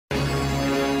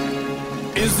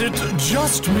Is it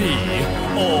just me,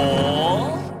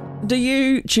 or... Do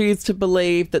you choose to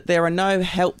believe that there are no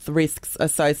health risks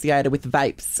associated with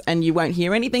vapes and you won't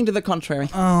hear anything to the contrary?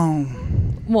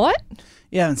 What?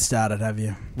 You haven't started, have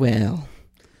you? Well,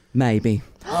 maybe.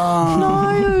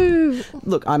 No.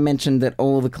 Look, I mentioned that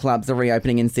all the clubs are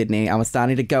reopening in Sydney. I was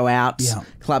starting to go out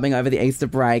clubbing over the Easter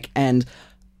break, and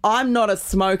I'm not a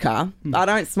smoker. I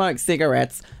don't smoke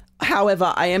cigarettes.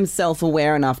 However, I am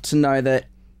self-aware enough to know that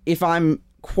if I'm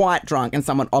quite drunk and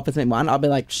someone offers me one, I'll be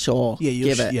like, sure,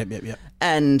 give it. Yep.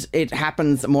 And it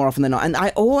happens more often than not. And I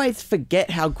always forget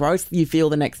how gross you feel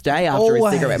the next day after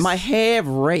a cigarette. My hair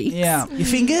reeks. Yeah. Your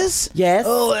fingers? Yes.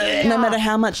 Oh, yeah. No matter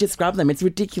how much you scrub them, it's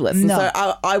ridiculous. No. And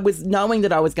so I was knowing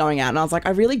that I was going out and I was like,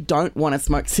 I really don't want to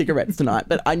smoke cigarettes tonight,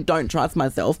 but I don't trust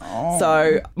myself.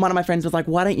 So one of my friends was like,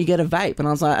 why don't you get a vape? And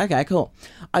I was like, okay, cool.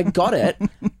 I got it.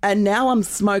 And now I'm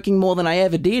smoking more than I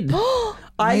ever did.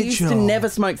 I used to never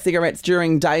smoke cigarettes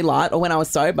during daylight or when I was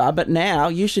sober, but now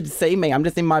you should see me. I'm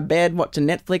just in my bed watching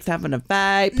Netflix, having a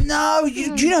vape. No, do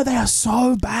you know they are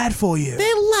so bad for you?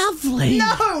 They're lovely.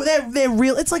 No, they're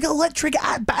real. It's like electric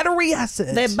battery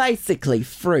acid. They're basically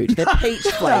fruit. They're peach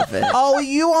flavoured. Oh, are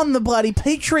you on the bloody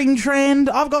peach ring trend?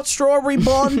 I've got strawberry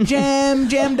blonde jam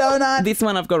donut. This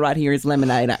one I've got right here is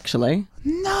lemonade, actually.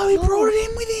 No, he brought it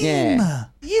in with him. Yeah.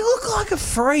 You look like a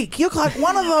freak. You look like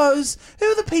one of those. Who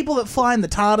are the people that fly in the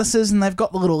TARDISes and they've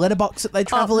got the little letterbox that they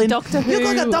travel in? Doctor Who. You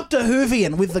look like a Doctor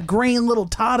Whovian with the green little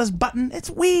TARDIS button. It's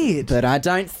weird. But I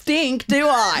don't stink, do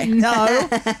I?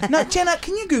 No, Jenna,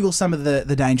 can you Google some of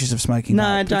the dangers of smoking? No,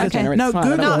 vape? don't, Jenna, it's No, fine.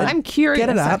 Google No, it. I'm curious, Get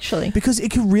it up, actually. because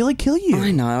it can really kill you. I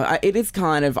know. It is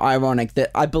kind of ironic that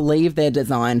I believe they're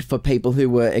designed for people who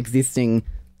were existing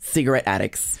cigarette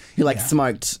addicts who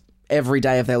smoked every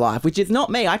day of their life, which is not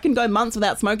me. I can go months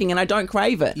without smoking and I don't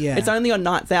crave it. Yeah. It's only on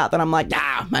nights out that I'm like,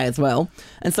 may as well.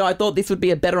 And so I thought this would be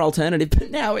a better alternative,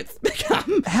 but now it's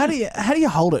become... How do you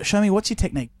hold it? Show me, what's your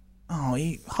technique? Oh,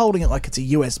 you're holding it like it's a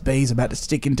USB is about to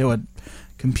stick into a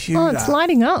computer. Oh, it's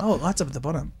lighting up. Oh, it lights up at the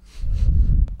bottom.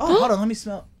 Oh, hold on, let me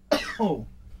smell. Oh.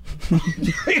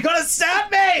 You're going to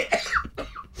stab me!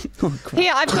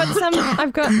 Here,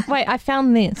 wait, I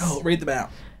found this. Oh, read them out.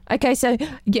 Okay, so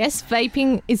yes,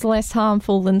 vaping is less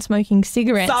harmful than smoking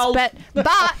cigarettes, Sold.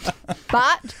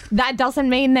 but that doesn't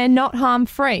mean they're not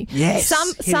harm-free. Yes,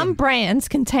 Some brands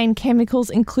contain chemicals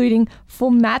including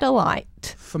formaldehyde.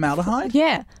 Formaldehyde?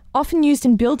 Yeah, often used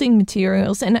in building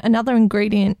materials, and another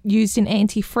ingredient used in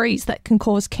antifreeze that can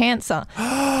cause cancer.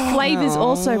 Flavors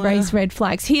also raise red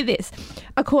flags. Hear this.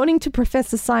 According to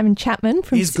Professor Simon Chapman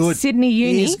from Sydney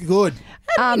Uni. He's good.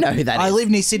 I know who that is. I live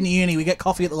near Sydney Uni. We get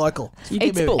coffee at the local.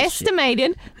 It's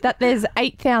estimated that there's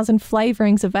 8,000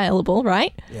 flavourings available,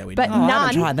 right? Yeah, we but know. I none.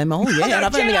 haven't tried them all yet.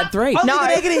 I've only had 3. Oh, No,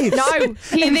 negatives. no.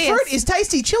 Hear And this. fruit is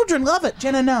tasty. Children love it.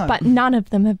 Jenna, no. But none of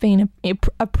them have been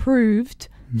approved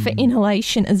for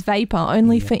inhalation as vapour,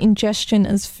 only for ingestion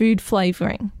as food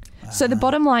flavouring. So the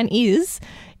bottom line is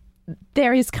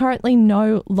there is currently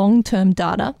no long-term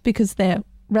data because they're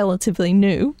relatively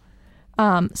new.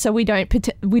 So we don't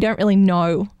really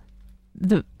know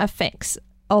the effects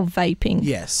of vaping.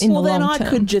 Yes. In Well, the then long I term.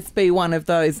 could just be one of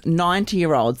those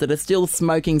 90-year-olds that are still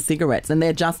smoking cigarettes and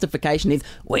their justification is,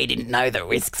 we didn't know the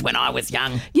risks when I was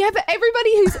young. Yeah, but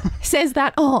everybody who says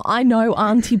that, oh, I know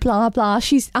Auntie blah blah,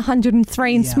 she's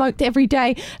 103 and smoked every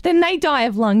day, then they die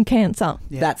of lung cancer.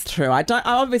 Yeah. That's true. I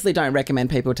obviously don't recommend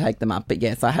people take them up, but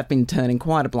yes, I have been turning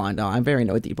quite a blind eye. I'm very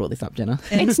annoyed that you brought this up, Jenna.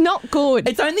 It's not good.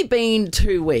 It's only been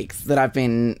 2 weeks that I've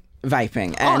been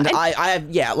vaping, and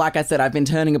like I said, I've been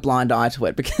turning a blind eye to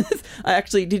it because I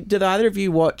actually did either of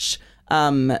you watch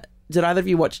Demi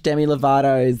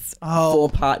Lovato's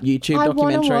 4-part YouTube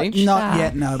documentary? Not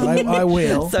yet, no, but I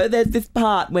will. So there's this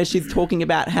part where she's talking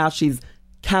about how she's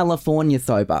California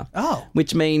sober,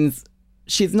 which means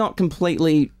she's not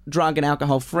completely drug and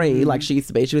alcohol free like she used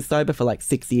to be. She was sober for like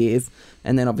 6 years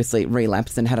and then obviously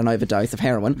relapsed and had an overdose of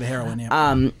heroin. The heroin,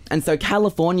 yeah. And so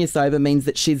California sober means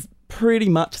that she's pretty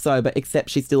much sober except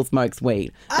she still smokes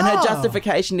weed. And her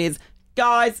justification is,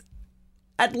 guys,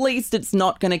 at least it's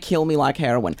not going to kill me like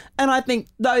heroin. And I think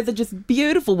those are just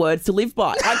beautiful words to live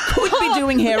by. I could be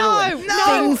doing heroin.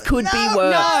 Things could be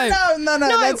worse. No,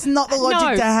 that's not the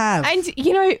logic to have. And,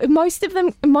 you know, most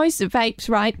vapes,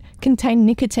 right, contain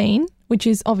nicotine, which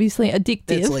is obviously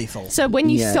addictive. It's lethal. So when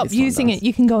you stop using it,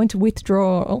 you can go into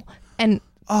withdrawal and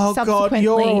oh, God,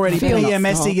 you're already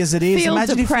PMSing as it is. Feel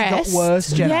Imagine depressed. if it got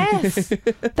worse, Jenna. Yes.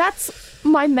 That's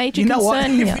my major concern what?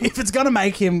 Here. If it's going to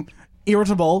make him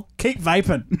irritable, keep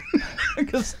vaping.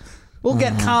 Because we'll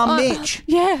get calm Mitch.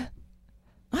 Yeah.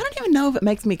 I don't even know if it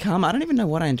makes me calm. I don't even know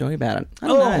what I enjoy about it. I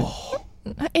don't know.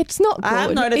 It's not good. I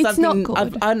have noticed it's not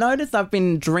good. I noticed I've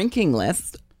been drinking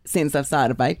less since I've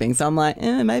started vaping. So I'm like,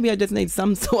 maybe I just need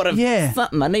some sort of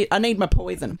something. I need my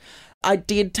poison. I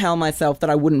did tell myself that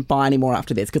I wouldn't buy any more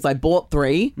after this because I bought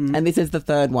 3 and this is the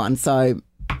 3rd one. So,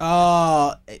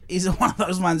 is it one of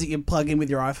those ones that you plug in with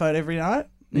your iPhone every night?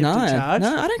 No, I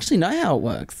don't actually know how it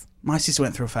works. My sister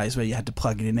went through a phase where you had to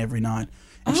plug it in every night.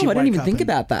 I didn't even think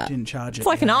about that. Didn't charge it. It's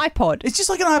like an iPod. It's just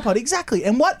like an iPod, exactly.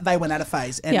 And they went out of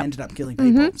phase and ended up killing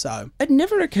people. So it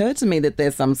never occurred to me that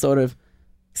there's some sort of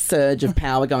surge of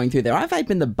power going through there. I vape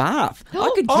in the bath.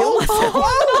 I could kill myself.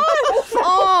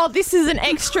 Oh, this is an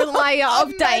extra layer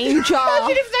of danger.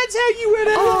 Imagine if that's how you went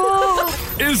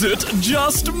out. Is it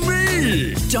just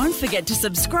me? Don't forget to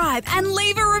subscribe and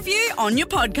leave a review on your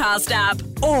podcast app.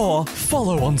 Or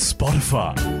follow on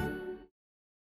Spotify.